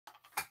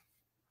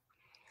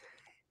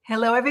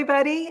Hello,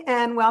 everybody,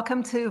 and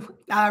welcome to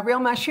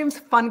Real Mushrooms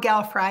Fun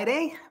Gal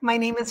Friday. My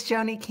name is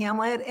Joni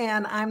Kamlet,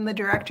 and I'm the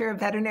Director of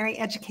Veterinary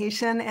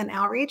Education and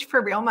Outreach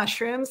for Real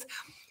Mushrooms.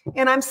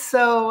 And I'm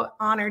so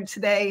honored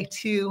today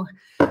to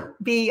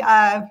be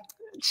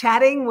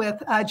chatting with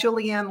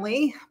Julianne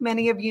Lee.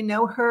 Many of you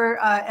know her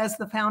as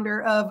the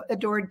founder of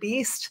Adored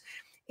Beast.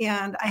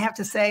 And I have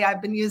to say,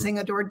 I've been using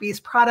Adored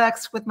Beast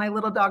products with my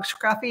little dog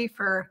Scruffy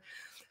for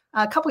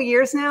a couple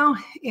years now,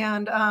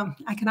 and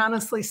I can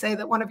honestly say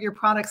that one of your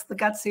products, the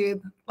Gut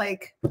Soothe,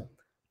 like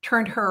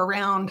turned her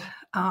around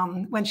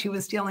when she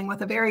was dealing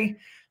with a very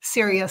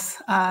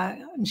serious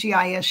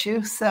GI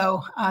issue.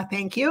 So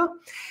thank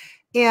you.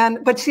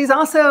 But she's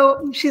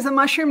a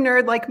mushroom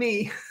nerd like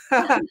me,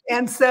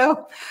 and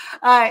so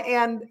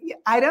and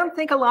I don't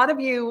think a lot of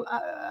you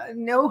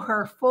know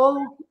her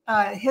full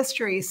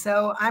history.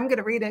 So I'm going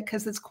to read it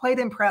because it's quite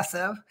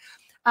impressive.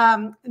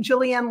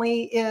 Julianne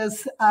Lee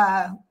is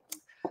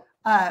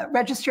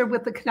registered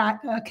with the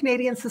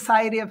Canadian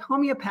Society of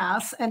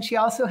Homeopaths, and she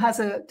also has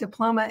a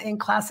diploma in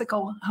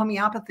classical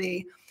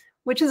homeopathy,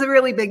 which is a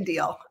really big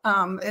deal.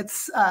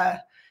 It's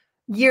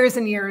years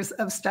and years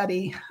of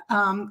study.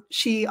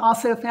 She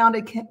also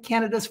founded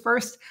Canada's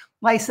first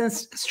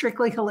licensed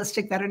strictly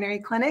holistic veterinary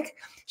clinic.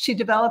 She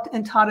developed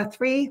and taught a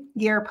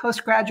 3-year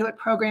postgraduate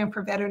program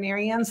for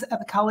veterinarians at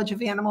the College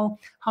of Animal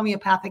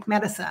Homeopathic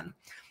Medicine.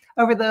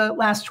 Over the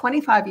last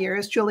 25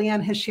 years,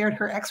 Julianne has shared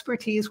her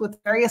expertise with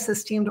various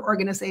esteemed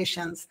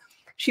organizations.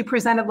 She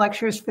presented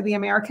lectures for the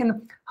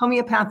American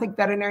Homeopathic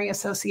Veterinary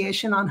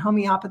Association on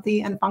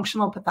homeopathy and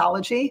functional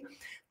pathology,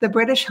 the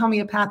British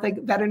Homeopathic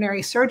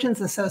Veterinary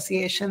Surgeons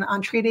Association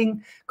on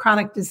treating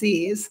chronic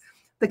disease,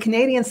 the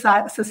Canadian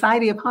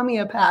Society of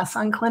Homeopaths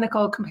on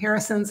clinical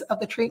comparisons of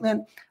the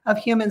treatment of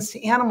humans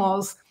to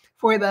animals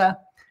for the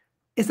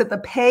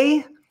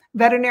PEI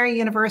Veterinary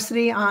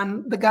University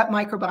on the gut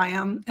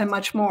microbiome, and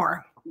much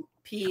more.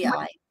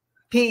 PEI.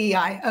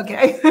 PEI,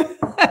 okay.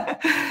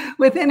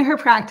 Within her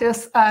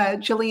practice,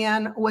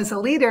 Julianne was a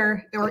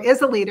leader, or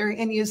is a leader,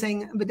 in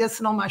using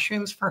medicinal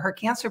mushrooms for her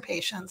cancer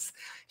patients.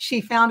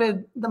 She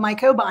founded the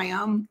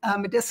Mycobiome, a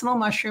medicinal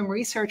mushroom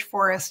research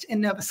forest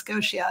in Nova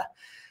Scotia,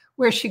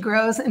 where she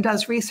grows and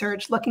does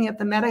research looking at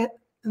the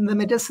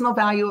medicinal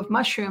value of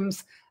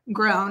mushrooms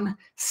grown,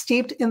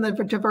 steeped in the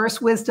diverse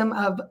wisdom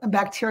of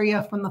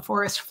bacteria from the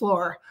forest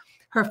floor.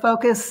 Her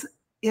focus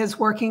is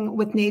working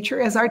with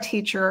nature as our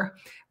teacher,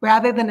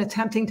 rather than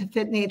attempting to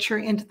fit nature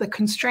into the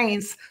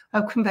constraints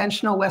of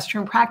conventional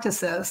Western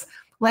practices,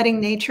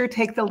 letting nature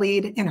take the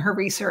lead in her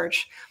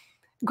research.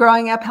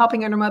 Growing up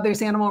helping in her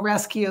mother's animal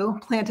rescue,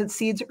 planted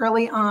seeds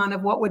early on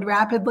of what would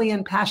rapidly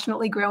and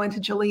passionately grow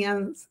into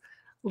Julianne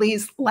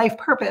Lee's life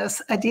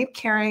purpose, a deep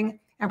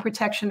caring and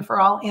protection for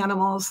all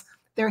animals,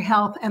 their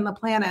health, and the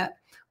planet,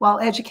 while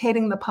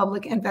educating the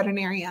public and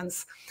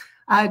veterinarians.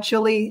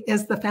 Julie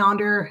is the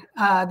founder,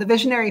 the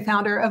visionary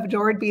founder of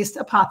Adored Beast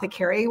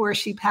Apothecary, where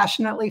she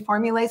passionately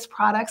formulates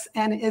products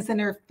and is in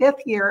her 5th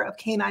year of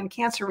canine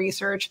cancer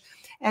research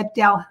at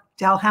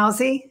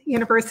Dalhousie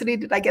University.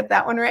 Did I get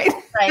that one right?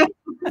 Right.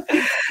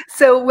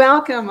 So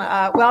welcome,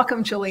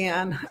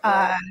 Julianne.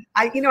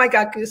 I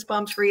got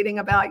goosebumps reading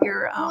about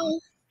your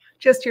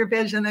just your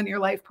vision and your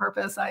life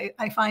purpose. I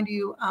find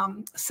you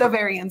so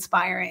very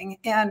inspiring.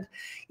 And,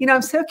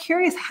 I'm so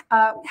curious,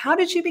 how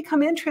did you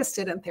become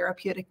interested in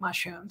therapeutic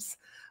mushrooms?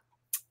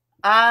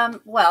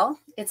 Well,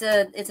 it's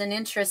an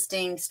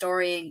interesting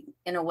story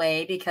in a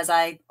way, because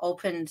I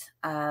opened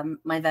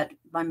my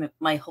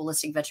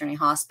holistic veterinary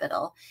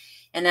hospital.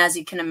 And as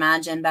you can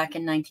imagine, back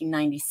in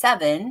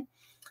 1997,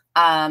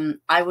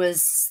 I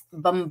was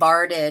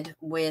bombarded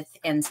with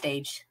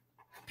end-stage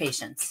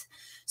patients.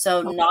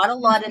 So not a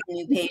lot of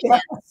new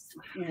patients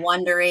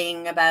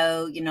wondering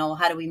about,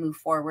 how do we move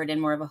forward in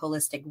more of a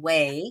holistic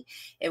way.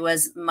 It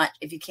was much,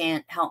 if you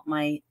can't help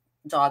my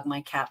dog, my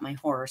cat, my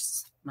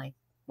horse, my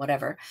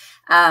whatever,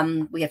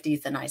 we have to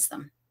euthanize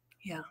them.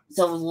 Yeah.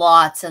 So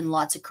lots and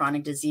lots of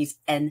chronic disease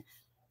and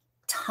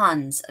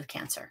tons of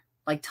cancer,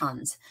 like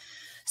tons.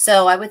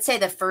 So I would say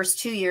the first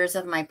 2 years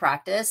of my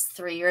practice,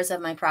 3 years of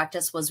my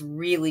practice was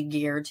really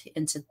geared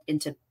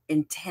into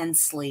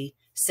intensely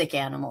sick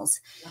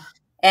animals. Yeah.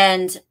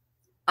 And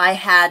I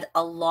had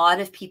a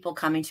lot of people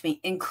coming to me,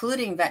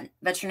 including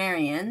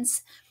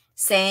veterinarians,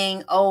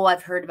 saying, "Oh,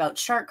 I've heard about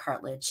shark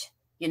cartilage.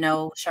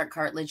 Shark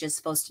cartilage is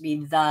supposed to be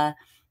the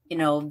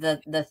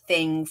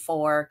thing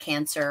for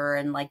cancer,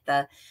 and like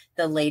the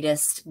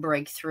latest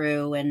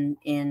breakthrough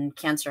in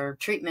cancer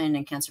treatment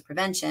and cancer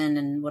prevention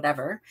and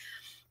whatever."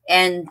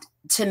 And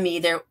to me,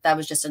 that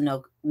was just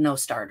a no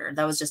starter.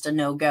 That was just a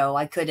no go.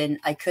 I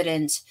couldn't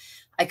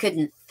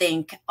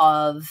think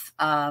of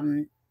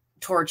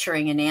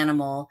torturing an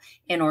animal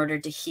in order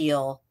to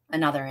heal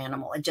another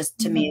animal. It just,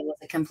 to me, it was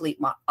a complete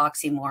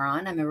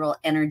oxymoron. I'm a real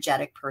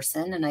energetic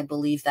person, and I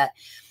believe that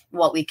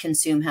what we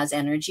consume has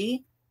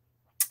energy.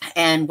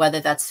 And whether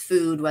that's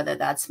food, whether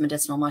that's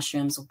medicinal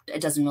mushrooms, it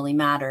doesn't really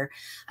matter.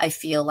 I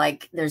feel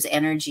like there's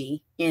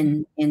energy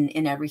in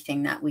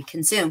everything that we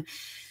consume.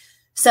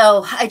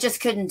 So I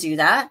just couldn't do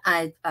that.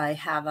 I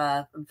have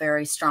a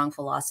very strong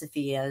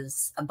philosophy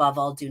as above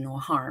all, do no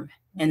harm.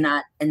 And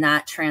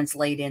that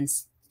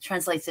translates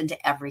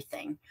into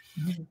everything.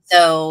 Mm-hmm.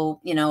 So,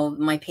 you know,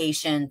 my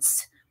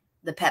patients,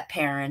 the pet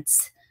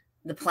parents,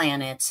 the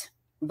planet,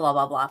 blah,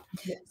 blah, blah.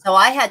 Yeah. So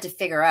I had to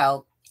figure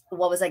out,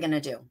 what was I going to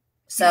do?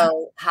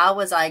 So how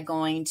was I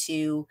going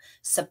to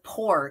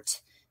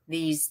support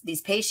these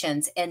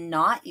patients and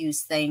not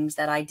use things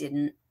that I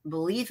didn't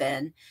believe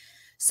in?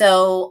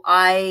 So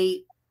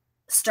I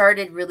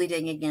started really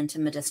digging into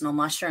medicinal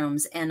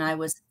mushrooms, and I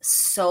was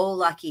so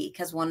lucky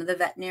because one of the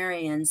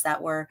veterinarians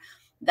that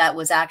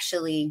was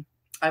actually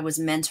I was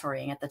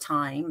mentoring at the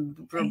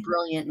time,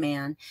 brilliant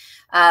man.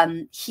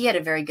 He had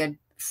a very good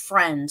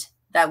friend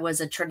that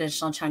was a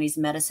traditional Chinese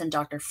medicine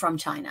doctor from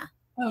China.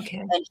 Okay.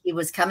 And he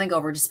was coming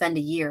over to spend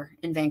a year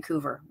in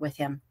Vancouver with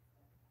him.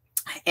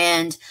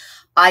 And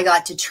I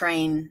got to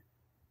train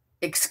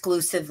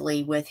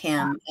exclusively with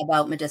him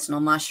about medicinal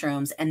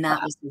mushrooms, and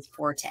that was his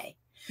forte.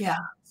 Yeah.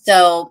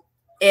 So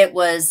it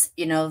was,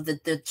 you know,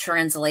 the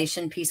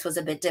translation piece was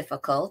a bit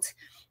difficult,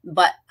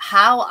 but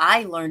how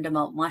I learned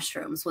about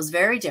mushrooms was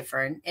very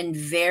different and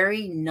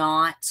very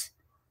not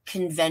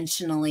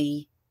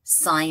conventionally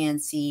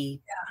sciencey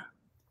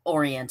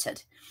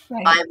oriented.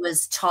 Right. I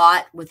was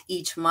taught with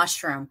each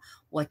mushroom,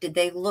 what did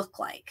they look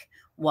like?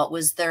 What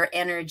was their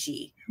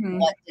energy?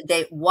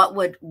 What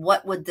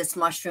would this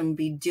mushroom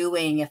be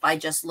doing if I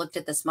just looked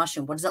at this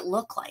mushroom? What does it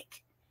look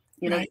like?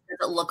 You know, does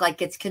it look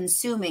like it's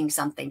consuming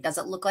something? Does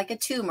it look like a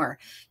tumor?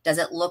 Does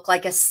it look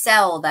like a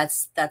cell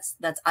that's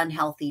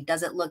unhealthy?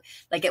 Does it look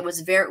like it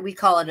was we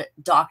call it a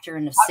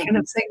doctrine of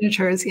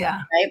signatures,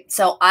 yeah. Right.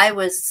 So I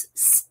was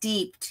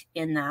steeped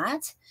in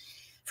that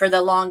for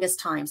the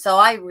longest time. So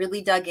I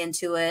really dug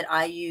into it.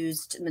 I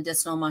used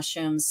medicinal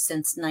mushrooms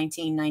since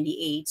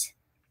 1998.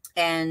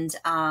 And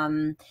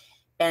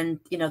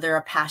you know, they're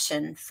a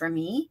passion for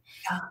me.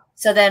 Yeah.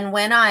 So then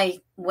when I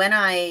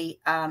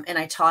and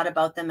I taught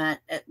about them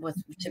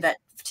to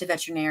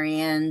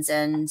veterinarians,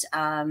 and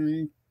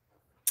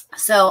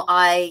so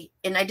I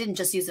didn't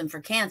just use them for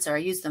cancer. I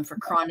used them for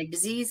chronic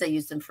disease. I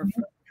used them for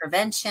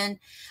prevention.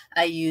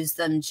 I used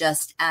them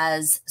just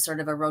as sort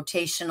of a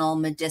rotational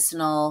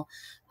medicinal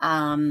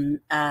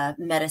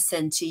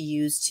medicine to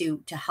use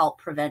to help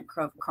prevent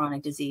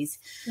chronic disease.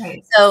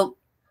 Right. So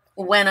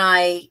when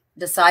I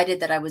decided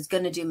that I was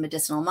going to do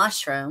medicinal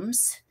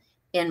mushrooms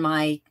at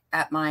my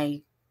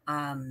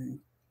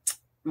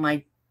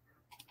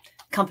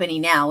company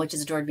now, which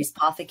is Dorothy's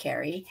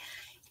Apothecary,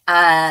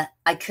 I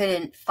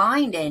couldn't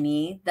find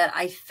any that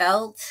I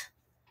felt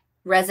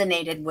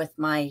resonated with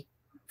my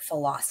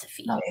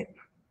philosophy.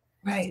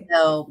 Right.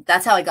 So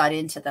that's how I got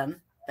into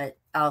them. But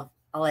I'll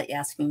let you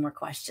ask me more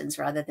questions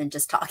rather than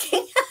just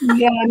talking.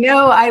 Yeah,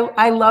 no,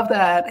 I love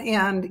that.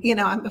 And, you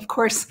know, of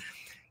course,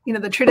 you know,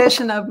 the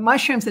tradition of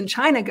mushrooms in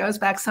China goes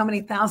back so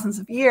many thousands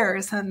of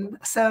years. And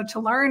so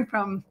to learn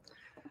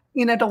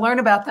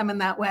about them in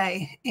that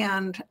way,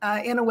 and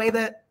in a way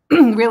that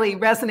really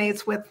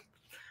resonates with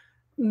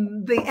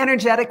the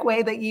energetic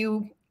way that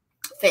you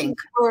think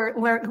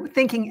or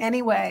thinking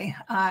anyway.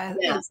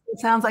 It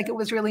sounds like it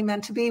was really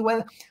meant to be.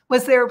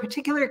 Was there a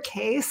particular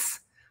case,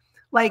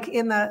 like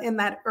in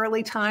that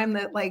early time,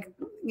 that, like,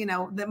 you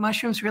know, that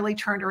mushrooms really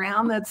turned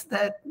around,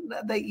 that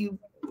you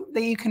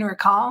can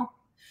recall?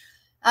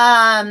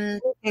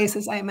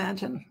 Cases, I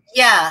imagine.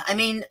 Yeah, I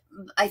mean,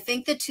 I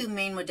think the two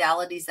main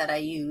modalities that I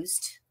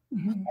used,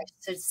 I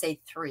should say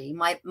three.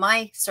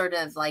 My sort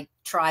of like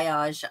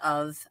triage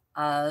of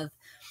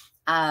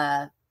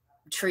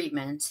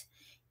treatment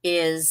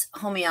is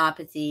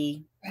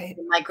homeopathy,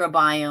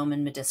 microbiome,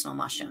 and medicinal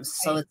mushrooms.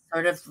 So it's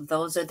sort of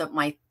those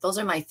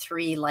are my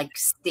three like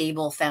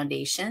stable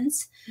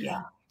foundations.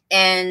 Yeah.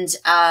 And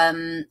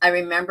I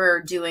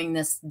remember doing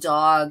this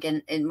dog,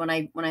 and when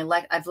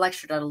I've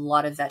lectured at a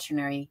lot of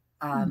veterinary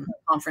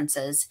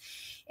conferences,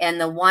 and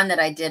the one that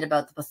I did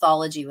about the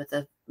pathology with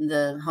the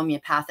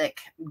homeopathic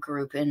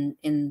group in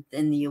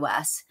the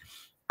US,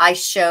 I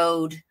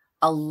showed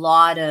a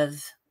lot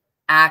of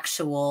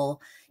actual,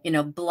 you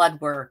know,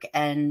 blood work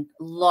and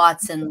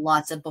lots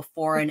of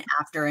before and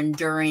after and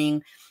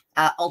during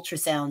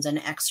ultrasounds and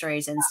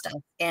x-rays and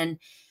stuff. And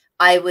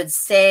I would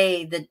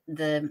say that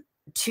the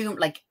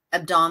like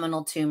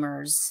abdominal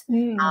tumors,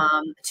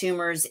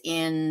 tumors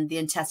in the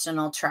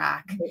intestinal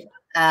tract,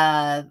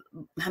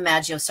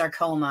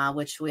 hemangiosarcoma,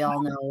 which we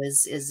all know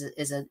is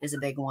a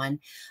big one.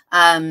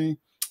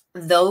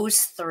 Those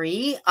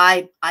three,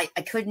 I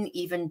couldn't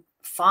even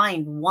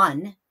find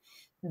one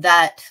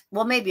that,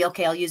 well, maybe,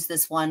 okay, I'll use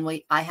this one.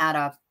 I had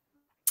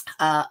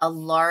a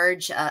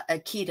large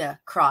Akita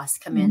cross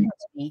come in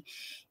to me,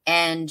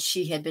 and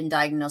she had been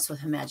diagnosed with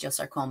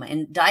hemangiosarcoma,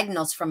 and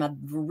diagnosed from a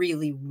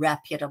really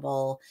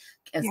reputable,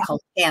 it's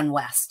called Can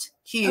West,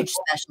 huge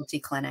specialty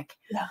clinic.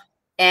 Yeah.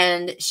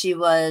 And she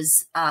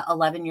was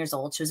 11 years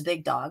old. She was a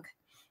big dog.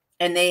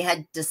 And they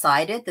had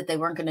decided that they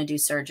weren't going to do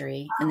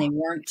surgery, and they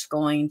weren't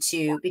going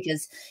to,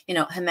 because, you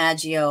know,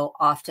 hemangio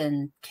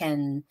often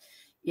can,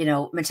 you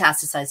know,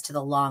 metastasize to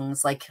the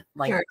lungs like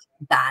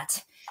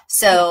that.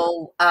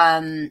 So,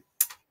 they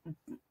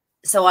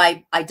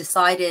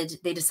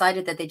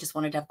decided that they just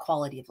wanted to have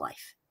quality of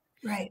life.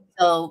 Right.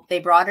 So they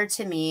brought her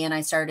to me and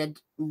I started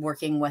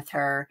working with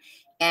her.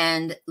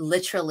 And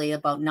literally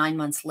about 9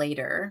 months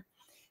later,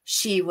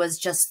 she was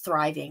just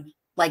thriving,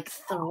 like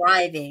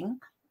thriving,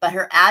 but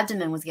her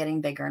abdomen was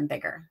getting bigger and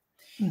bigger.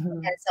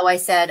 And so I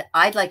said,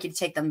 I'd like you to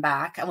take them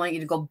back. I want you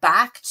to go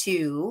back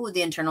to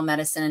the internal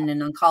medicine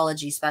and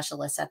oncology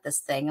specialists at this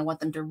thing. I want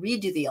them to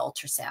redo the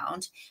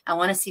ultrasound. I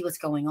want to see what's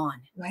going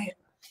on. Right.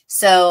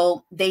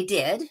 So they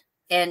did.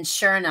 And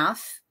sure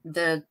enough,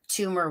 the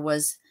tumor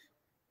was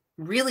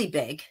really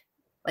big,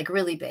 like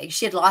really big.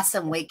 She had lost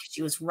some weight because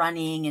she was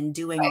running and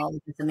doing all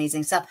of this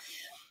amazing stuff.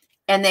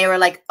 And they were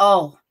like,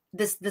 oh,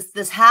 this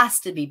has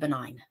to be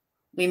benign.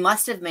 We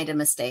must have made a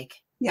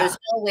mistake. Yeah. There's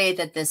no way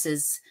that this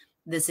is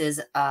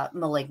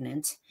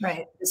malignant.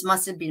 Right. This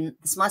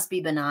must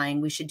be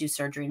benign. We should do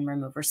surgery and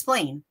remove her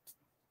spleen.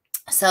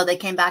 So they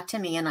came back to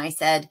me and I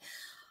said,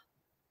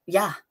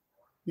 yeah,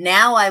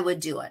 now I would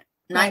do it.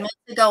 9 months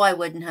ago, I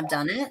wouldn't have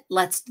done it.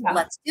 Let's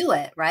do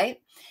it. Right.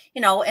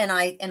 You know, and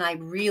I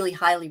really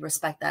highly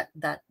respect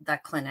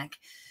that clinic.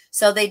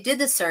 So they did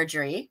the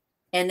surgery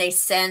and they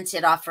sent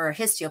it off for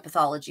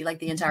histopathology, like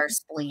the entire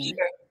spleen.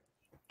 Sure.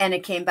 And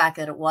it came back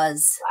that it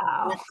was.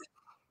 Wow.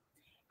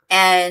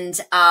 And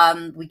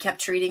we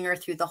kept treating her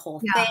through the whole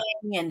thing,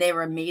 and they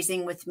were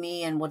amazing with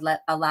me and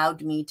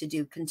allowed me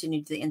to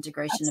continue the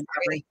integration of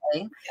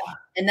everything. Yeah.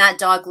 And that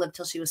dog lived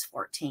till she was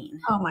 14.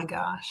 Oh my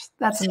gosh,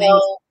 that's amazing.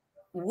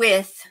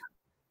 With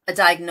a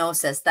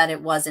diagnosis that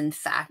it was in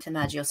fact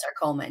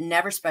hemangiosarcoma, it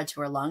never spread to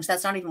her lungs.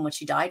 That's not even what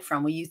she died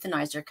from. We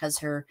euthanized her because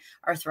her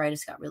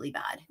arthritis got really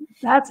bad.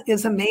 That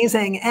is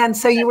amazing. And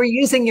so you were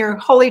using your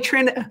holy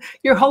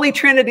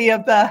trinity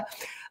of the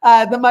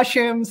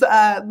mushrooms, the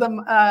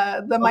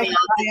microbiome,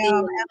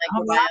 and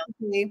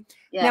homeopathy.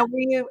 Yeah. Now,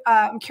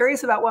 I'm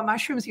curious about what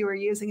mushrooms you were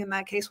using in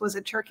that case. Was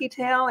it turkey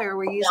tail, or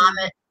were you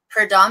using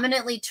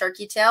predominantly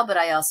turkey tail? But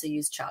I also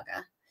use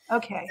chaga.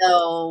 Okay.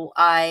 So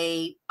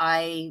I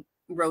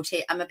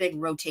rotate. I'm a big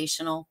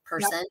rotational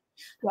person.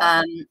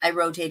 Yep. I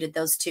rotated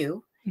those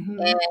two,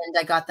 and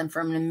I got them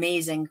from an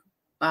amazing,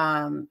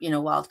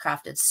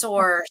 wildcrafted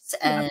source,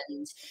 and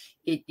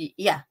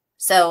yeah.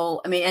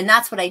 So, I mean, and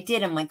that's what I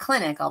did in my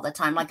clinic all the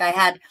time. Like I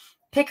had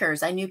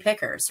pickers, I knew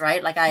pickers,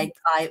 right? Like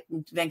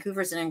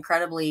Vancouver's an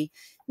incredibly,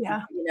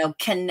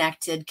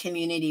 connected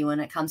community when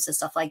it comes to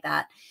stuff like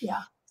that.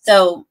 Yeah.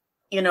 So,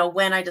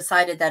 when I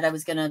decided that I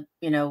was going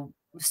to,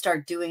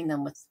 start doing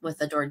them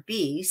with Adored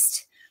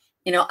Beast,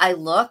 I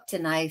looked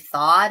and I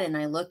thought,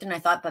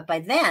 but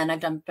by then I've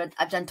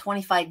done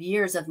 25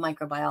 years of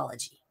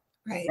microbiology.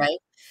 Right.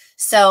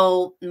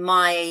 So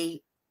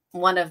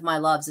one of my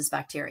loves is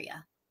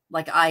bacteria.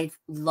 Like I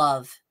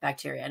love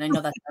bacteria, and I know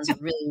that sounds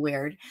really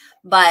weird,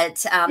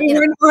 but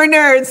we're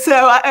nerds,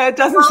 so it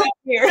doesn't sound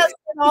weird.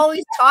 I'm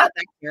always taught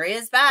bacteria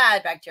is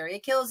bad, bacteria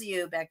kills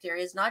you,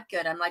 bacteria is not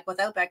good. I'm like,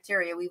 without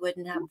bacteria, we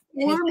wouldn't have.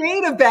 We're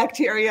made of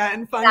bacteria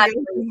and fungus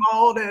and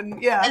mold,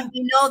 and And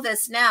we know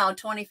this now.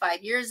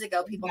 25 years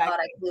ago, people thought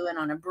I flew in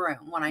on a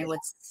broom when I would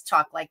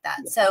talk like that.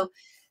 Yeah.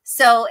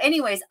 So,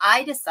 anyways,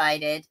 I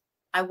decided.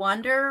 I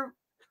wonder.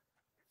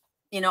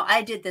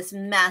 I did this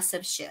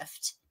massive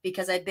shift,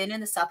 because I've been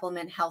in the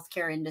supplement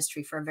healthcare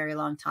industry for a very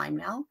long time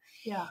now.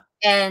 Yeah.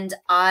 And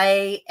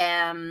I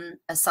am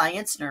a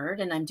science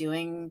nerd, and I'm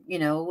doing,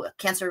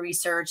 cancer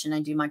research, and I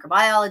do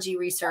microbiology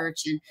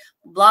research and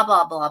blah,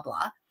 blah, blah,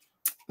 blah.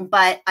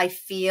 But I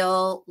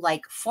feel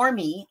like for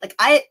me,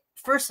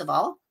 first of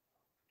all,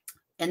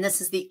 and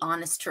this is the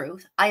honest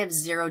truth, I have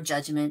zero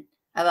judgment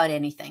about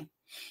anything.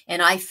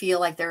 And I feel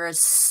like there are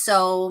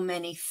so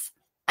many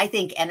I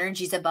think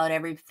energy is about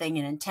everything,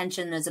 and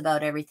intention is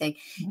about everything.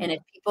 Mm-hmm. And if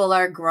people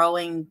are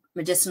growing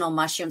medicinal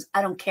mushrooms,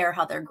 I don't care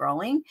how they're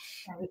growing.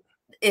 Right.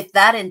 If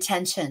that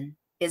intention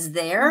is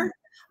there,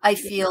 I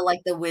feel like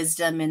the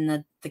wisdom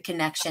and the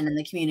connection and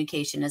the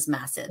communication is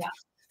massive. Yeah.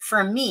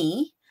 For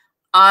me,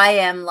 I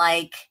am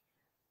like,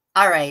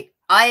 all right,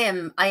 I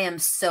am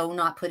so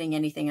not putting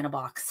anything in a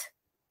box.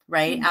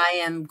 Right. Mm-hmm.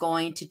 I am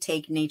going to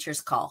take nature's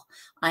call.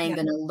 I am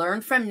going to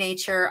learn from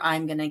nature.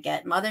 I'm going to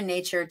get Mother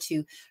Nature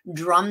to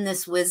drum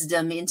this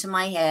wisdom into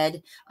my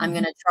head. I'm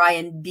going to try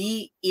and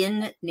be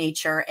in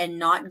nature and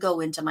not go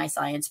into my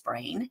science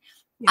brain.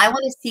 Yeah. I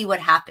want to see what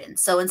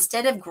happens. So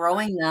instead of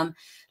growing them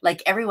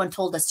like everyone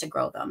told us to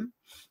grow them,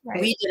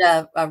 we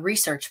did a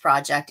research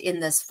project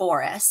in this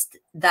forest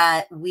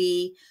that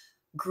we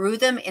grew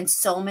them in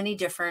so many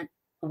different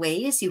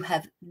ways. You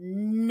have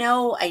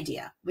no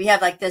idea. We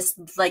have like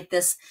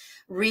this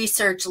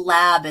research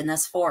lab in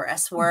this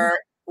forest where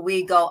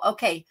we go,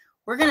 okay,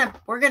 we're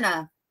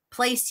gonna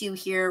place you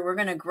here, we're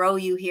gonna grow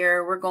you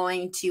here, we're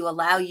going to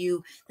allow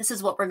you, this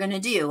is what we're gonna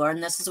do,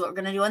 and this is what we're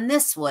gonna do on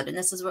this wood, and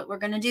this is what we're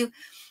gonna do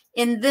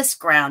in this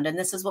ground, and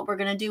this is what we're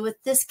gonna do with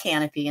this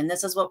canopy, and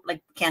this is what,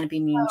 like, canopy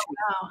means. Oh,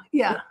 wow.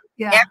 Yeah.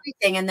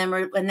 Everything. And then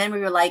we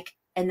were like,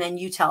 and then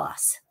you tell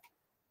us.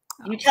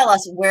 You tell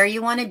us where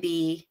you want to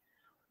be.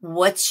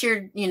 What's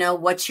your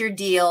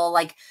deal?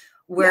 Like,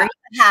 where are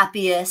you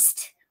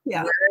happiest?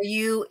 Yeah. Where are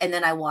you? And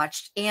then I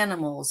watched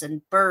animals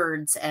and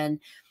birds, and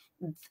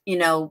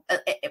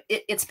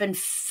it's been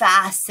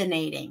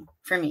fascinating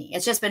for me.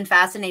 It's just been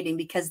fascinating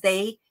because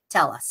they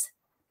tell us.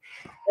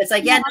 It's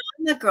like, yeah, no,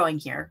 I'm not growing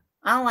here.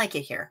 I don't like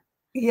it here.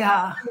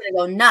 Yeah. I'm going to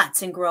go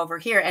nuts and grow over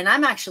here. And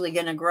I'm actually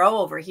going to grow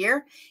over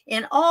here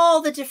in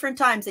all the different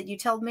times that you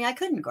told me I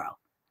couldn't grow.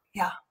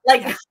 Yeah.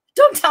 Like, yeah.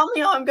 don't tell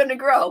me how I'm going to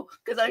grow,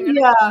 because I'm going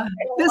to. Yeah.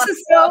 This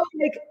is so,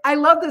 like, I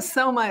love this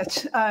so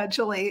much,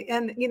 Julie.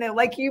 And,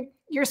 like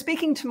you're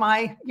speaking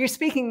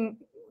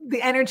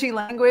the energy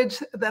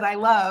language that I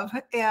love.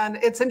 And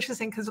it's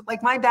interesting because,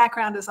 like, my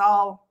background is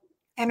all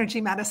energy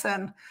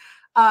medicine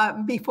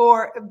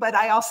but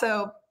I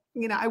also,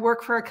 I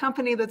work for a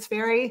company that's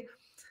very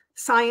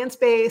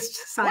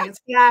science-based,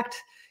 science-backed.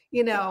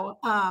 One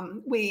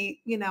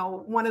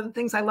of the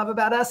things I love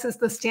about us is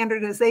the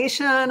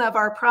standardization of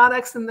our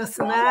products and this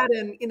and that.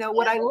 And,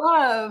 what I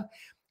love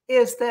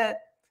is that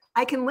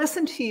I can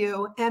listen to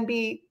you and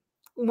be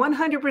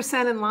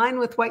 100% in line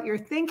with what you're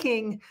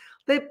thinking,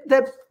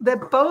 that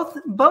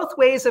both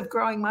ways of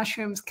growing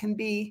mushrooms can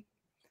be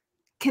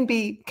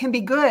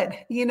good.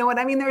 You know what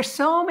I mean? There's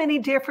so many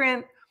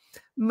different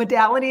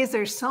modalities.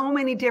 There's so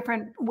many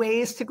different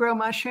ways to grow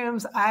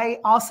mushrooms. I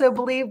also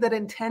believe that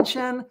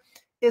intention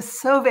is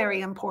so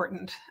very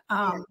important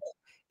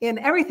in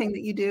everything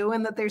that you do,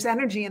 and that there's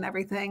energy in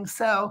everything.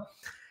 So,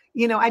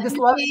 I just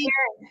love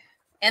hearing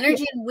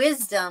energy and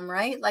wisdom,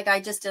 right? Like, I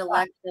just did a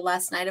lecture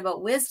last night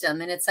about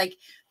wisdom, and it's like,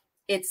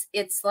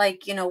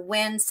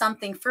 when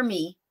something, for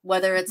me,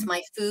 whether it's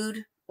my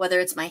food, whether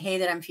it's my hay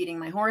that I'm feeding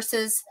my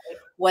horses,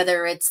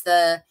 whether it's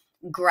the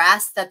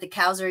grass that the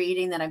cows are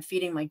eating that I'm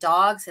feeding my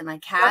dogs and my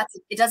cats,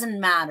 it doesn't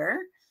matter.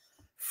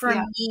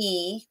 For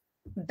me,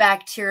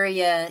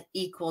 bacteria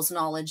equals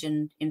knowledge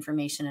and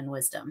information and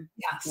wisdom.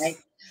 Yes. Right.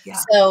 Yeah.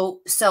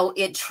 So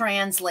it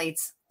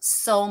translates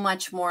so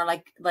much more,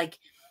 like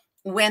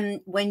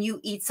when you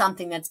eat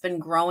something that's been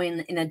growing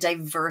in a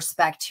diverse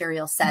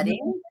bacterial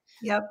setting,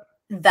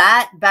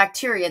 that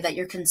bacteria that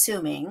you're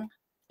consuming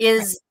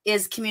is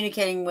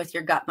communicating with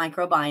your gut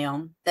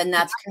microbiome. Then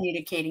that's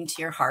communicating to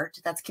your heart.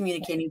 That's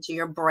communicating to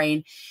your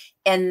brain.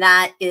 And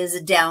that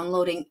is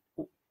downloading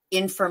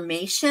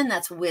information.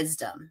 That's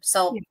wisdom.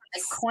 So I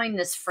coined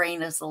this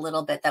phrase a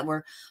little bit, that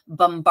we're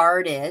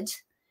bombarded,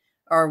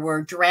 or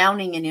we're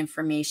drowning in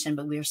information,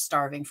 but we're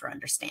starving for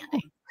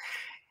understanding.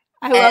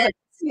 I love it.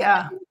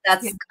 Yeah.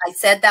 I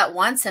said that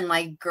once, and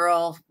my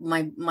girl,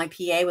 my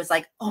PA was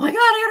like, "Oh my God,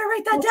 I gotta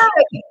write that down."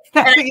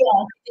 And I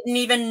didn't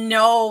even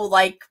know,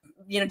 like,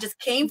 just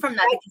came from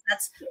that,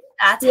 because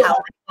that's how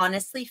I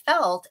honestly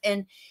felt.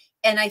 And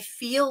I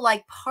feel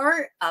like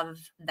part of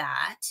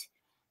that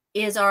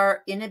is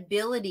our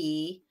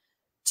inability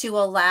to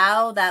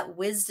allow that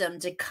wisdom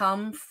to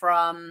come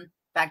from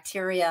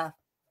bacteria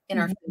in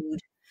our food,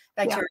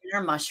 bacteria in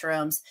our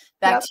mushrooms,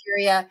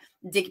 bacteria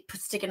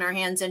sticking our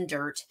hands in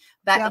dirt.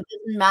 It doesn't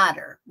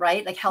matter,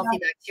 right? Like healthy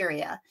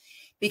bacteria,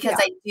 because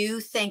I do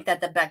think that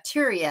the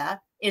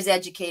bacteria is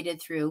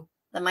educated through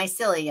the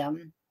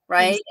mycelium,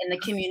 right? And the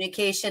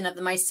communication of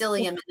the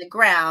mycelium in the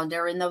ground,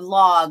 or in the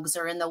logs,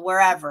 or in the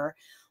wherever.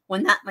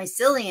 When that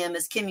mycelium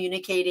is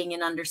communicating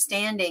and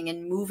understanding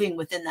and moving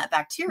within that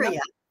bacteria,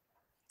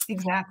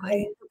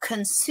 exactly, you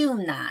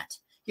consume that.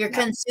 You're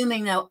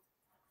consuming a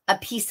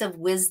piece of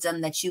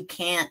wisdom that you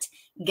can't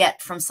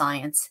get from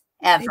science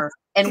ever,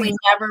 and we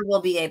never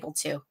will be able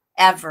to,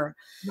 ever.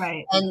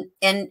 Right.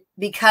 And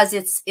because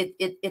it's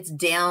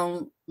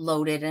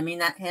downloaded. I mean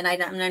that, and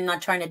I'm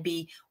not trying to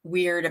be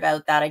weird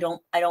about that. I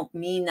don't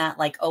mean that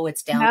like, oh,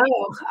 it's downloaded.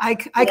 No, I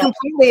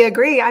completely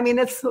agree. I mean,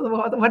 it's,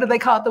 what do they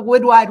call it? The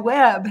Wood Wide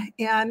Web.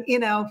 And,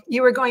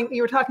 you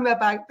were talking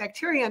about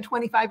bacteria, and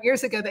 25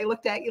 years ago, they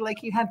looked at you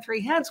like you had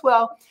 3 heads.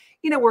 Well,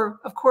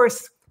 of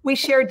course, we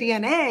share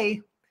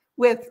DNA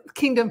with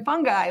kingdom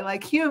fungi,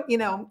 like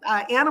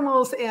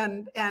animals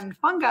and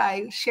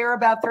fungi share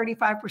about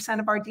 35%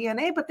 of our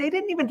DNA, but they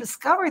didn't even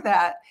discover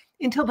that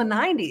until the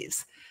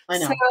 90s. I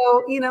know.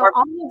 So,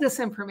 all of this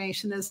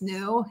information is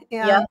new.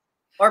 And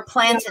or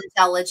plant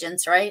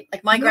intelligence, right?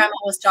 Like my grandma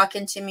was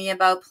talking to me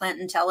about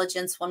plant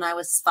intelligence when I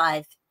was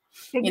 5.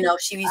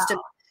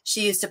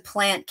 She used to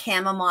plant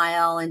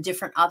chamomile and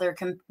different other,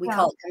 we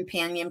call it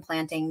companion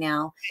planting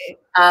now,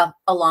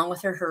 along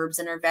with her herbs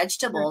and her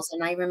vegetables.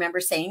 And I remember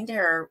saying to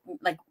her,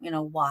 like,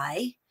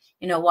 why?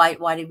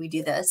 Why did we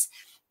do this?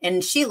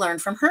 And she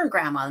learned from her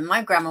grandma. And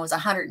my grandma was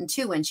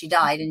 102 when she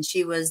died, and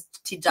she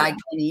died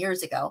 20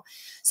 years ago.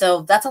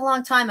 So that's a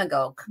long time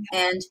ago.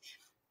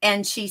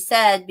 And she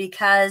said,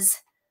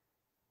 because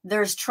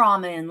there's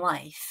trauma in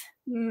life.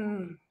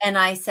 And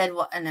I said,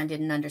 well, and I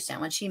didn't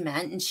understand what she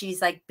meant. And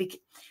she's like,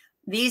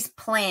 these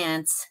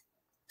plants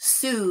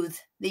soothe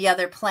the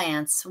other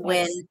plants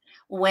when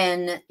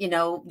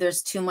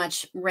there's too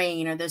much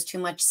rain, or there's too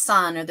much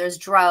sun, or there's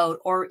drought,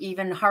 or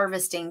even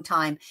harvesting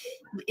time.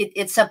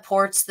 It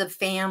supports the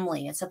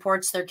family. It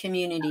supports their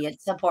community.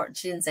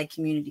 She didn't say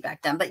community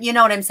back then, but you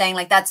know what I'm saying?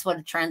 Like, that's what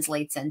it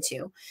translates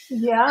into.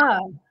 Yeah.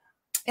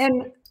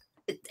 And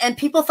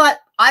people thought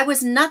I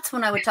was nuts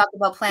when I would talk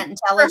about plant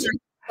intelligence.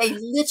 They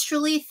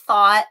literally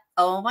thought,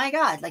 oh my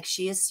God, like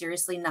she is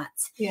seriously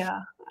nuts.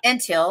 Yeah.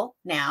 Until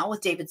now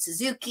with David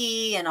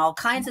Suzuki and all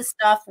kinds of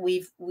stuff,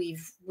 we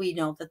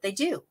know that they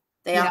do.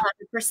 They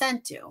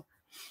 100% do.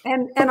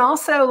 And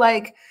also,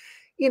 like,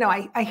 you know,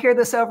 I hear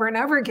this over and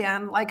over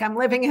again. Like, I'm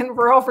living in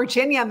rural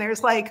Virginia, and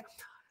there's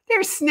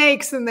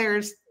snakes and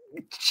there's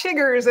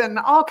chiggers and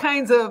all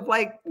kinds of,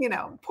 like, you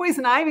know,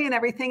 poison ivy and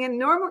everything. And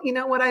normally, you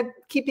know, what I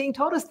keep being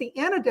told is the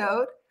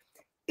antidote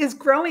is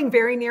growing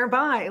very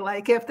nearby.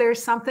 Like, if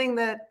there's something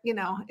that, you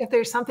know, if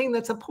there's something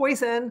that's a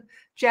poison,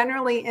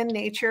 generally in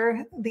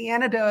nature, the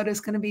antidote is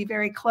going to be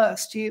very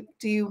close. Do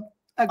you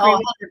agree?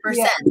 Oh, 100%.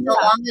 Yeah. So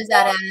long as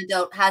that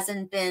antidote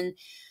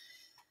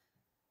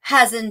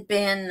hasn't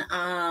been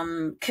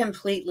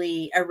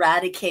completely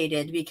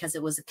eradicated because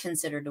it was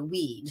considered a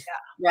weed,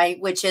 right?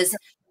 Which is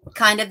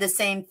kind of the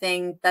same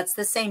thing. That's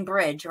the same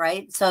bridge,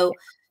 right? So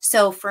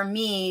for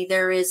me,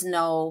 there is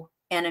no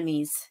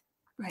enemies.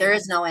 Right. There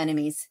is no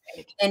enemies.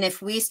 Right. And if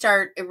we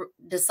start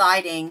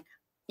deciding,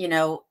 you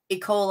know, E.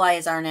 coli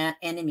is our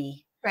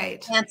enemy,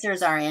 right? Cancer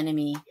is our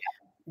enemy.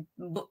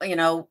 You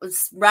know,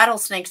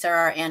 rattlesnakes are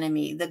our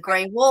enemy. The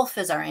gray wolf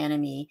is our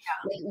enemy.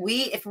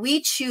 If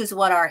we choose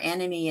what our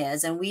enemy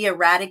is and we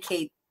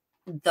eradicate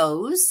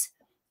those,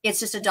 it's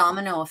just a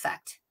domino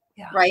effect,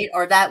 right?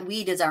 Or that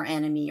weed is our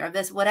enemy, or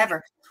this,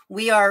 whatever.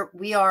 We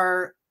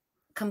are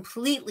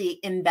completely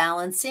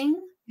imbalancing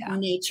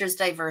nature's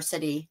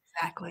diversity.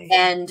 Exactly.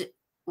 And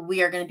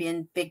we are going to be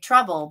in big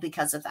trouble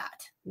because of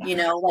that. You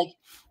know, like,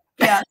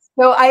 yeah.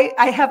 So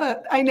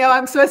I know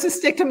I'm supposed to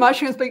stick to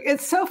mushrooms, but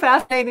it's so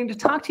fascinating to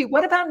talk to you.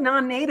 What about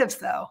non-natives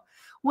though?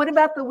 What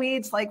about the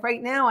weeds? Like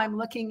right now I'm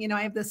looking, you know,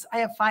 I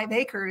have 5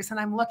 acres and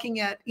I'm looking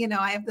at, you know,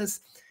 I have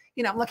this,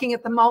 you know, I'm looking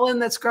at the mullein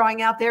that's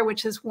growing out there,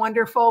 which is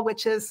wonderful,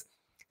 which is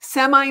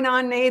semi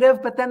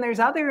non-native, but then there's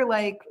other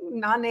like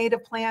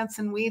non-native plants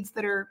and weeds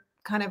that are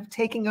kind of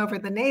taking over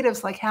the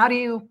natives. Like, how do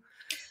you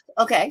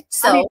come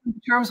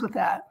to terms with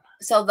that?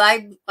 So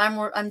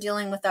I'm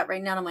dealing with that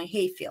right now in my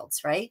hay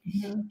fields, right?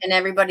 Mm-hmm. And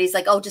everybody's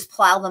like, oh, just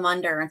plow them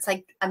under. It's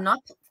like,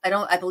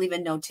 I believe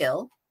in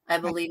no-till. I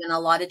believe in a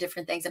lot of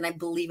different things, and I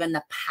believe in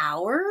the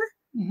power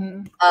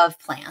of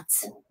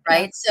plants,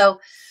 right? Yeah.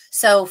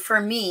 So for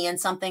me and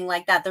something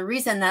like that, the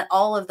reason that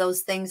all of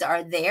those things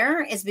are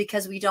there is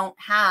because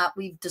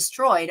we've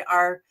destroyed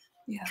our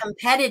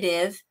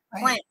competitive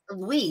plant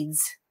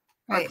weeds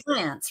or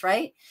plants,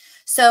 right?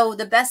 So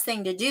the best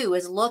thing to do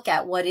is look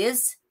at what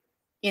is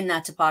in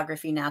that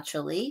topography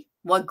naturally,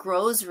 what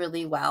grows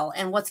really well,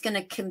 and what's going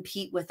to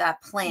compete with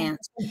that plant.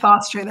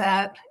 Foster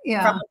that.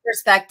 Yeah. From a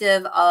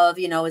perspective of,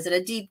 you know, is it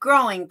a deep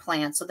growing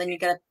plant? So then you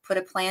got to put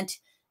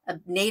a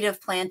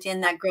native plant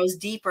in that grows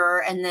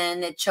deeper, and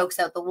then it chokes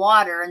out the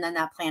water, and then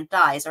that plant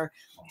dies, or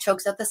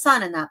chokes out the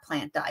sun and that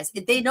plant dies.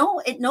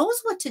 It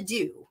knows what to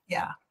do.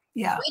 Yeah.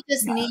 Yeah. We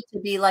just need to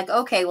be like,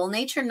 okay, well,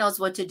 nature knows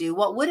what to do.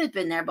 What would have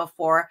been there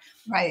before?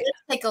 Right.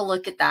 Let's take a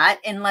look at that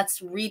and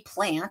let's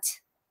replant.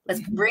 Let's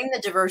bring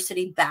the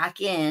diversity back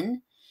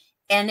in,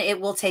 and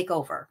it will take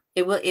over.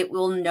 It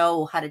will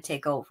know how to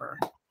take over.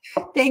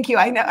 Thank you.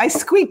 I know I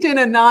squeaked in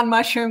a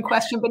non-mushroom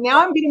question, but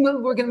now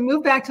we're going to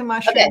move back to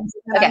mushrooms.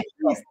 Okay.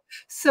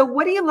 So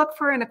what do you look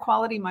for in a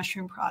quality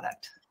mushroom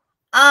product?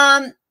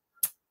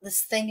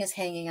 This thing is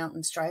hanging out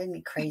and it's driving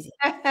me crazy.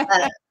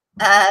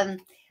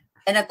 And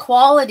a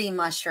quality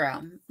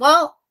mushroom,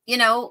 well, you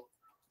know,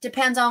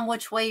 depends on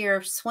which way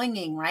you're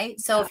swinging, right?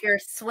 So if you're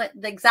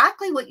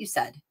exactly what you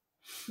said.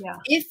 Yeah.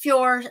 If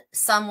you're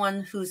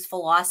someone whose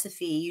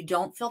philosophy you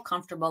don't feel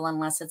comfortable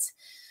unless it's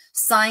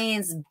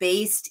science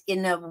based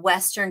in a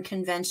Western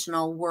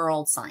conventional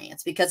world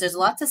science, because there's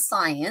lots of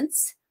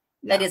science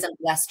that isn't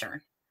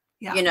Western,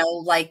 you know,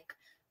 like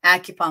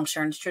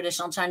acupuncture and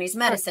traditional Chinese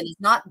medicine is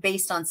not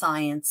based on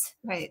science,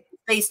 right?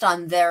 It's based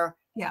on their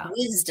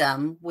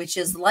wisdom, which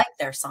is like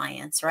their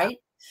science, right?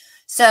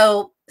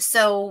 So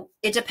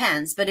it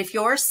depends. But if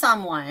you're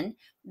someone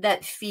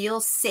that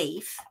feels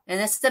safe, and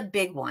this is a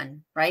big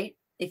one, right?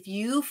 If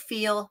you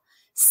feel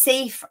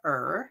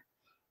safer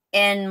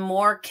and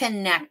more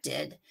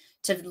connected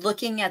to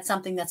looking at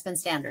something that's been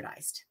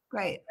standardized,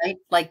 right?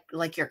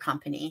 Like your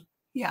company,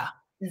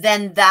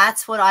 then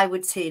that's what I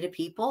would say to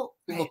people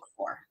look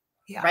for,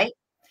 right?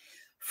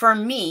 For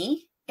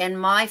me and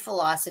my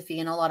philosophy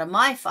and a lot of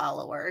my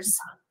followers,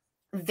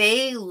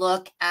 they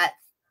look at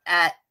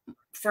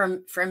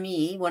for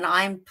me when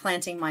I'm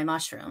planting my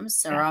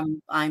mushrooms or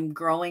I'm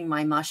growing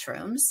my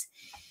mushrooms,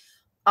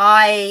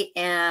 I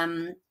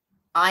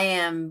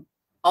am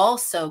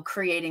also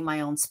creating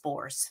my own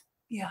spores.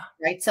 Yeah.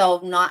 Right.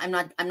 So I'm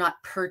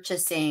not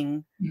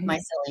purchasing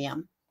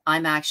mycelium.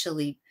 I'm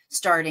actually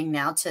starting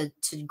now to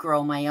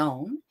grow my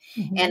own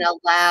and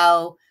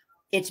allow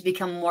it to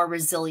become more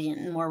resilient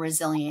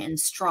and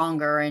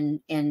stronger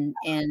and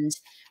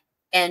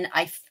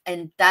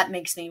that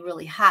makes me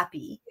really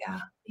happy. Yeah.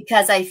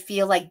 Because I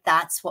feel like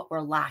that's what we're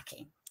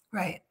lacking.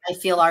 Right. I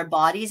feel our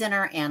bodies and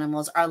our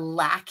animals are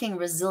lacking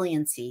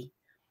resiliency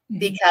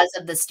because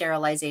of the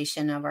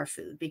sterilization of our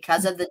food,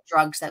 because of the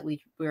drugs that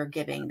we're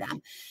giving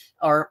them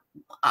or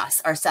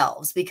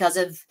ourselves, because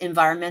of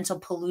environmental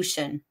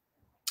pollution.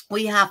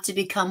 We have to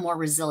become more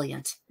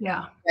resilient.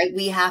 Yeah. Right.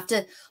 We have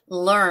to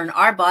learn,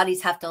 our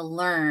bodies have to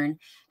learn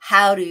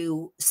how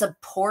to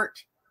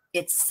support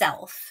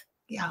itself,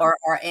 or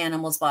our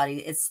animal's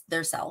body, it's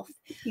their self.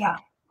 Yeah.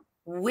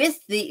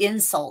 With the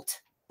insult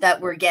that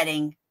we're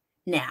getting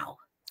now.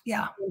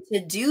 Yeah. And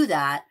to do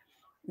that,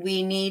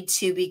 we need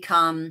to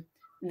become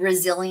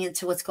resilient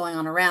to what's going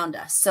on around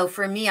us. So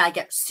for me, I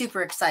get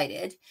super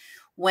excited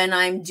when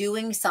I'm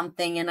doing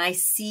something and I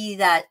see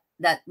that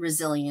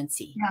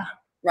resiliency. Yeah.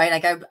 Right.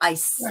 Like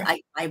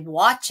I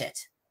watch it.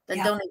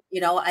 Don't,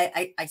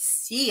 I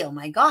see, oh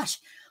my gosh,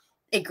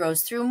 it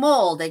grows through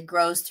mold. It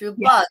grows through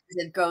bugs.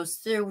 It grows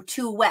through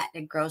too wet.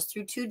 It grows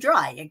through too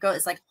dry.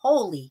 It's like,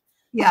 holy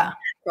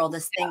girl,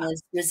 this thing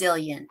is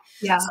resilient.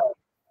 Yeah. So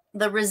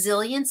the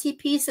resiliency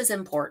piece is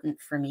important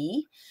for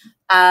me.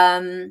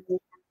 I'm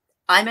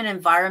an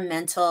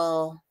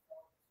environmental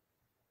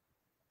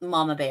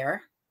mama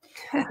bear.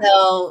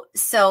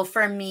 So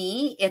for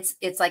me,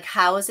 it's like,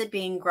 how is it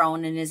being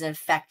grown and is it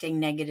affecting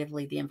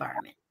negatively the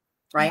environment?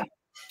 Right.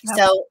 Yeah.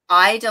 So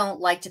I don't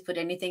like to put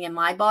anything in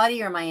my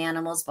body or my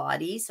animals'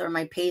 bodies or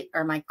my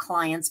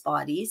clients'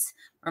 bodies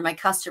or my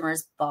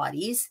customers'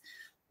 bodies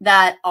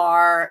that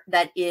has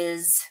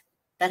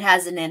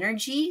an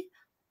energy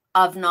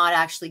of not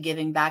actually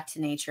giving back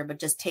to nature, but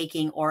just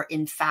taking, or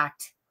in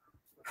fact,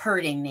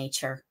 hurting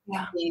nature,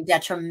 being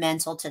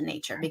detrimental to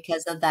nature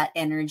because of that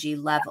energy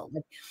level.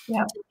 To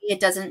me, it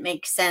doesn't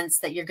make sense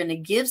that you're going to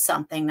give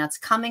something that's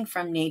coming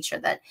from nature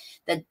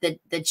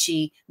that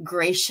she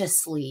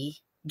graciously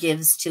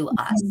gives to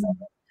us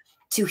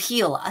to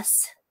heal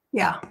us.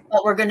 Yeah.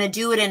 But we're going to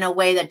do it in a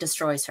way that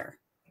destroys her.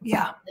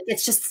 Yeah.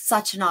 It's just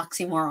such an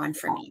oxymoron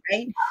for me,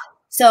 right?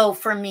 So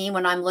for me,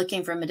 when I'm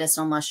looking for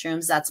medicinal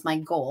mushrooms, that's my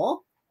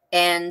goal.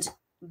 And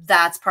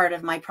that's part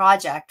of my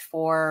project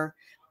for,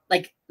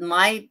 like,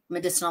 my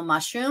medicinal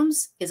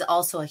mushrooms is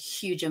also a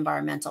huge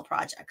environmental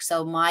project.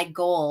 So my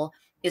goal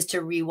is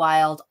to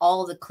rewild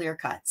all the clear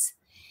cuts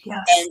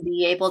and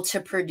be able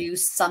to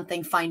produce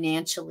something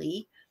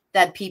financially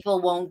that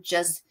people won't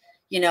just,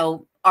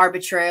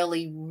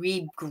 arbitrarily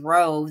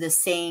regrow the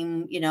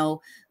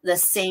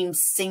same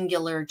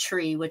singular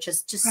tree, which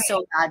is just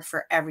so bad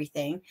for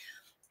everything,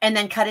 and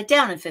then cut it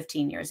down in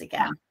 15 years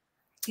again.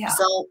 Yeah.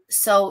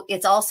 So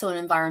it's also an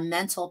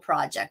environmental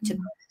project to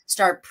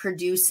start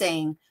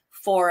producing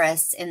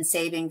forests and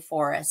saving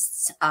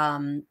forests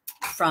from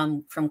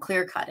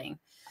clear cutting.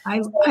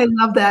 I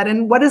love that.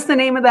 And what is the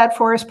name of that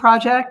forest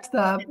project?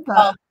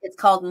 It's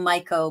called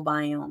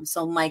mycobiome.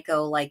 So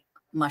myco, like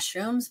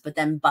mushrooms, but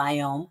then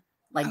biome,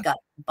 like gut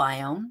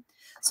biome.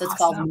 So it's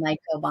called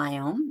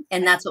mycobiome.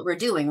 And that's what we're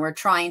doing. We're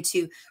trying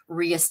to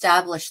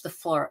reestablish the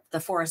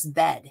forest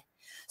bed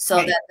so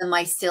that the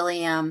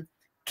mycelium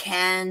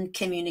can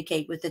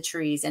communicate with the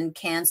trees and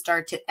can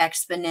start to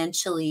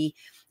exponentially,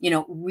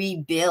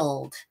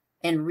 rebuild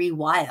and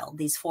rewild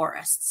these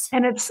forests.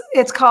 And it's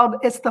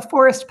the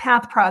Forest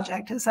Path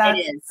Project. Is that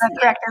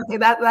correct? Okay,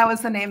 that was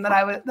the name that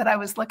I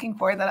was looking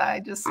for. That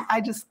I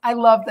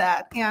love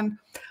that. And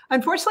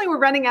unfortunately, we're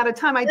running out of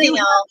time. I do.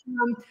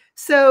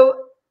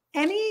 So,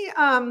 do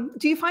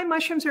you find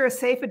mushrooms are a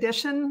safe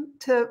addition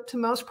to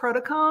most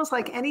protocols?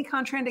 Like, any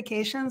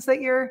contraindications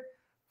that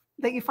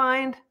you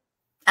find?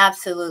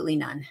 Absolutely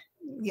none.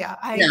 Yeah,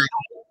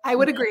 I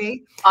would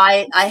agree.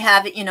 I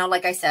have,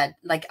 like I said,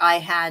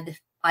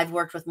 I've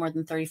worked with more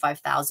than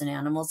 35,000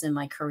 animals in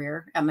my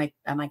career at my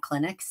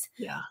clinics.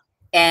 Yeah.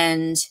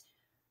 And,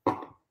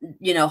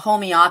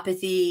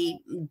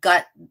 homeopathy,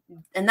 gut,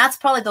 and that's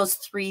probably those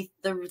three.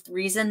 The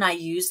reason I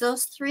use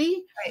those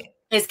three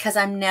is because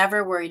I'm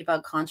never worried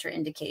about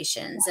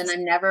contraindications, and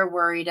I'm never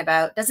worried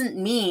about, doesn't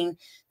mean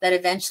that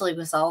eventually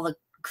with all the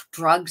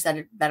drugs that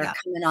are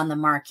coming on the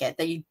market,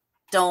 that you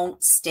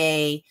don't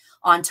stay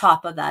on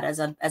top of that as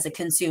a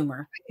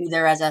consumer,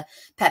 either as a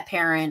pet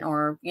parent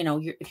or,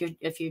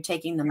 if you're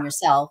taking them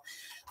yourself,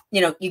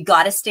 you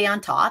got to stay on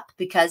top,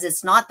 because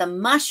it's not the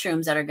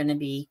mushrooms that are going to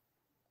be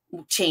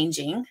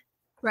changing,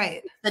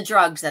 right? The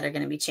drugs that are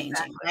going to be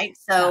changing, right?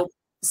 So,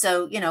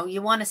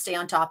 you want to stay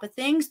on top of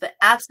things, but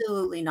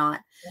absolutely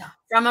not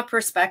from a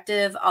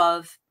perspective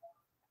of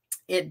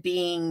it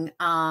being,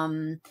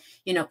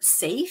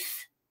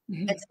 safe.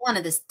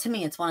 It's to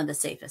me, it's one of the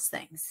safest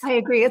things. I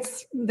agree.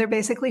 They're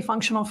basically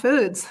functional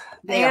foods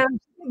and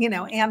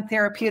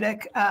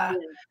therapeutic,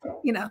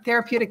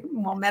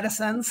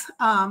 medicines.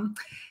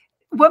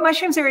 What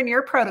mushrooms are in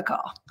your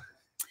protocol?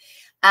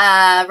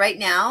 Right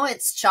now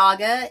it's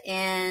chaga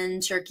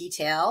and turkey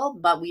tail,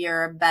 but we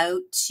are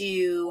about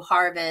to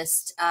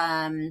harvest,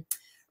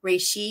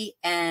 reishi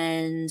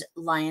and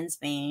lion's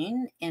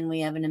mane. And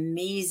we have an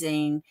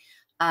amazing,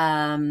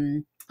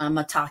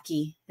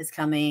 maitake is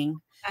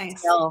coming.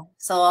 Nice. So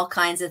all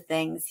kinds of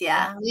things.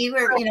 Yeah. We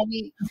were,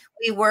 we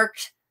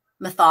worked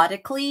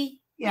methodically,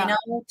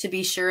 to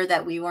be sure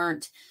that we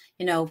weren't,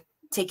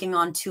 taking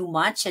on too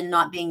much and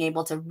not being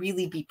able to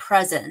really be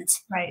present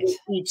with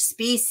each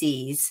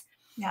species.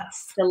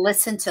 Yes. to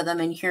listen to them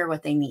and hear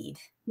what they need.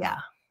 Yeah.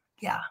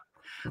 Yeah.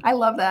 I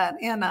love that.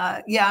 And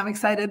yeah, I'm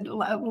excited.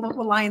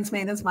 Lion's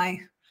mane and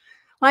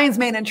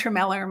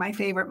tremella are my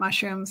favorite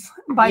mushrooms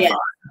by far.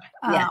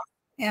 Yeah.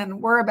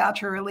 And we're about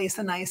to release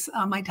a nice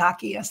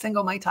maitake, a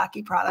single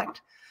maitake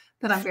product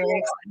that I'm very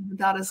excited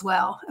about as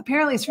well.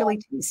 Apparently it's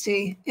really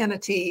tasty in a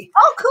tea.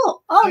 Oh,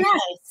 cool. Oh,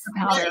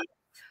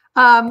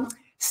 nice.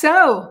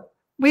 So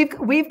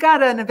we've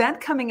got an event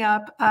coming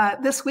up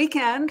this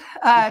weekend,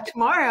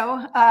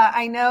 tomorrow.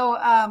 I know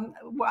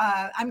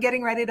I'm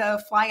getting ready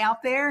to fly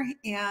out there,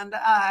 and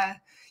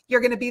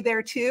you're going to be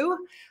there too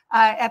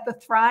at the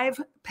Thrive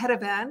Pet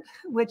event,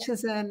 which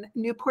is in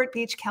Newport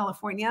Beach,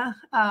 California,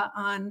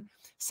 on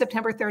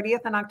September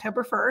 30th and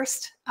October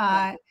 1st.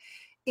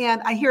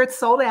 And I hear it's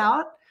sold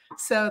out,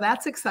 so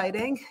that's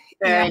exciting.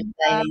 Very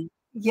exciting.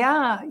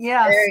 Yeah.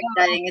 Very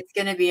exciting. It's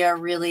going to be a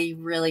really,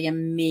 really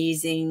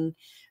amazing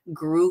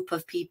group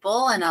of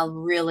people and a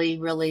really,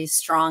 really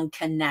strong,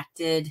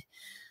 connected,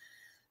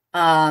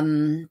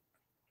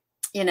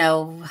 you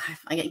know,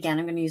 again,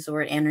 I'm going to use the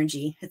word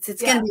energy.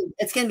 It's going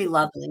to be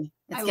lovely.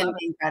 It's going to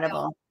be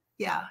incredible.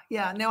 Yeah.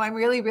 No, I'm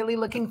really, really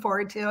looking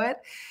forward to it.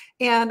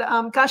 And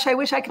gosh, I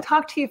wish I could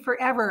talk to you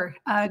forever,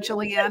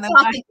 Julianne.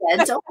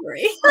 Don't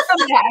worry.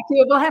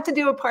 We'll have to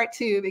do a part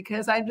 2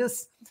 because I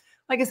just,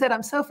 like I said,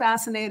 I'm so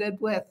fascinated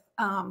with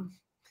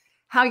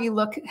how you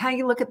look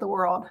at the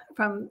world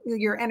from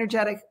your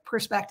energetic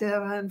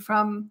perspective and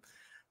from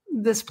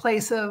this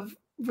place of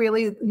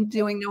really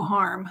doing no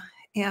harm.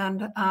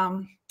 And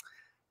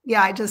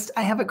yeah,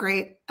 I have a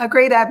great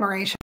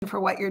admiration for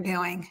what you're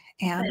doing.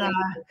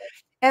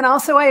 And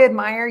also I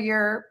admire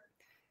your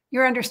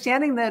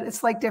understanding that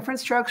it's like different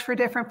strokes for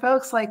different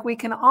folks. Like we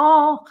can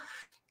all,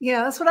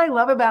 that's what I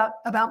love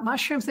about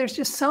mushrooms. There's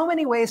just so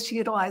many ways to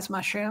utilize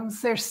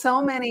mushrooms. There's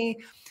so many,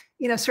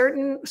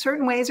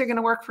 certain ways are going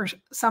to work for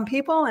some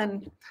people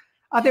and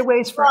other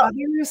ways for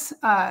others.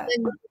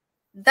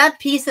 That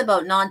piece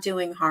about not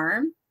doing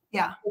harm.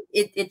 Yeah.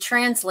 It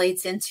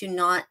translates into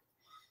not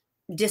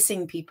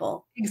dissing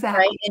people.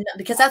 Exactly. Right. And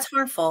because that's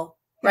harmful.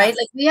 Right. Yes.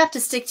 Like we have to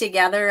stick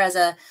together as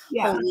a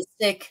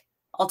holistic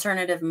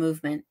alternative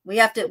movement. We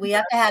have to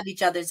have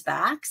each other's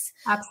backs.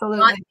 Absolutely.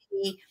 Not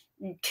be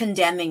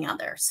condemning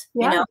others.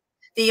 Yeah.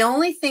 The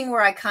only thing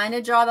where I kind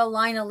of draw the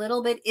line a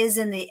little bit is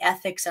in the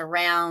ethics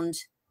around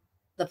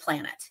the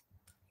planet.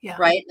 Yeah.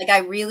 Right. Like I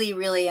really,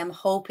 really am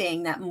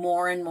hoping that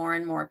more and more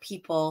and more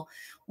people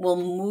will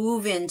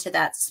move into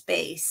that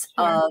space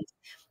of,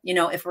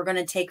 if we're going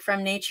to take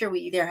from nature, we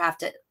either have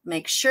to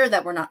make sure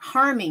that we're not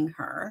harming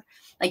her.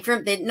 Like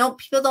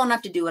people don't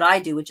have to do what I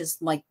do, which is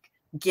like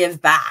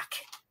give back.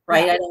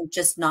 Right. I don't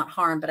just not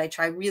harm, but I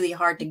try really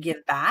hard to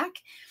give back.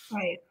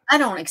 Right. I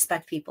don't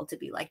expect people to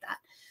be like that.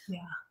 Yeah.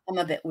 I'm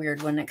a bit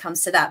weird when it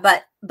comes to that,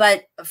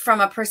 but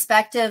from a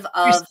perspective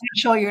of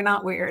you're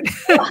not weird.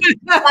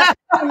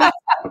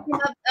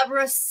 a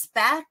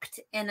respect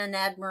and an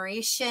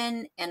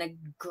admiration and a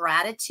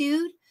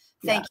gratitude.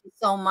 Thank you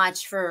so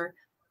much for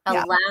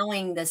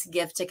allowing this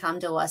gift to come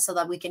to us so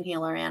that we can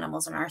heal our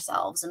animals and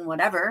ourselves and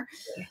whatever.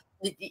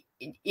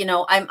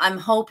 I'm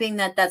hoping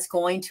that that's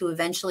going to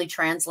eventually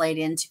translate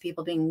into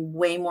people being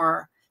way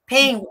more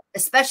paying,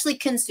 especially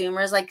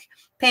consumers, like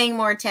paying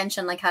more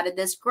attention, like how did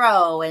this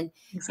grow? And,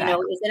 is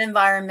it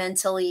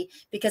environmentally,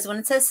 because when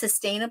it says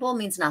sustainable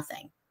means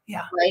nothing.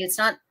 Yeah. Right. It's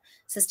not,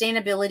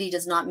 sustainability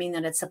does not mean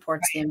that it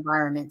supports the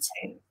environment.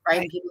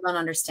 Right. And people don't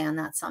understand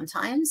that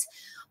sometimes,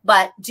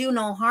 but do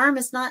no harm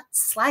is not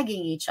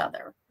slagging each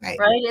other. Right.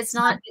 It's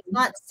not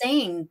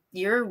saying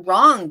you're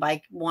wrong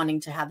by wanting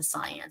to have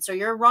science or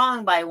you're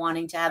wrong by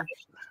wanting to have,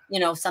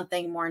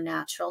 something more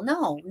natural.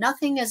 No,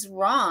 nothing is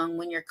wrong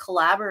when you're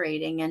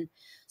collaborating and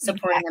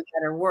supporting a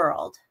better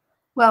world.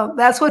 Well,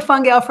 that's what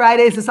Fun Gal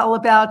Fridays is all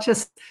about,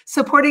 just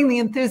supporting the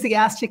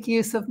enthusiastic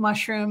use of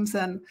mushrooms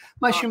and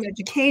mushroom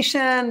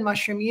education,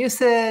 mushroom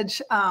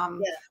usage,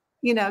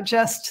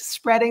 just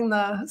spreading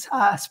the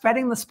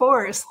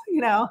spores,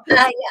 I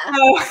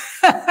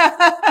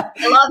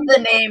love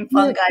the name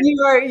Fun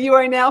Gal. You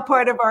are now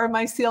part of our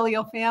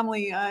mycelial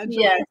family,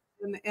 Joni.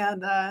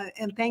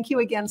 And thank you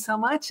again so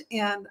much.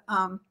 And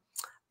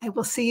I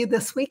will see you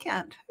this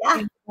weekend.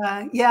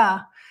 Yeah.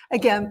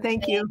 Again,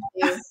 thank you.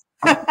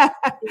 Thank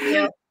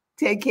you.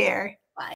 Take care.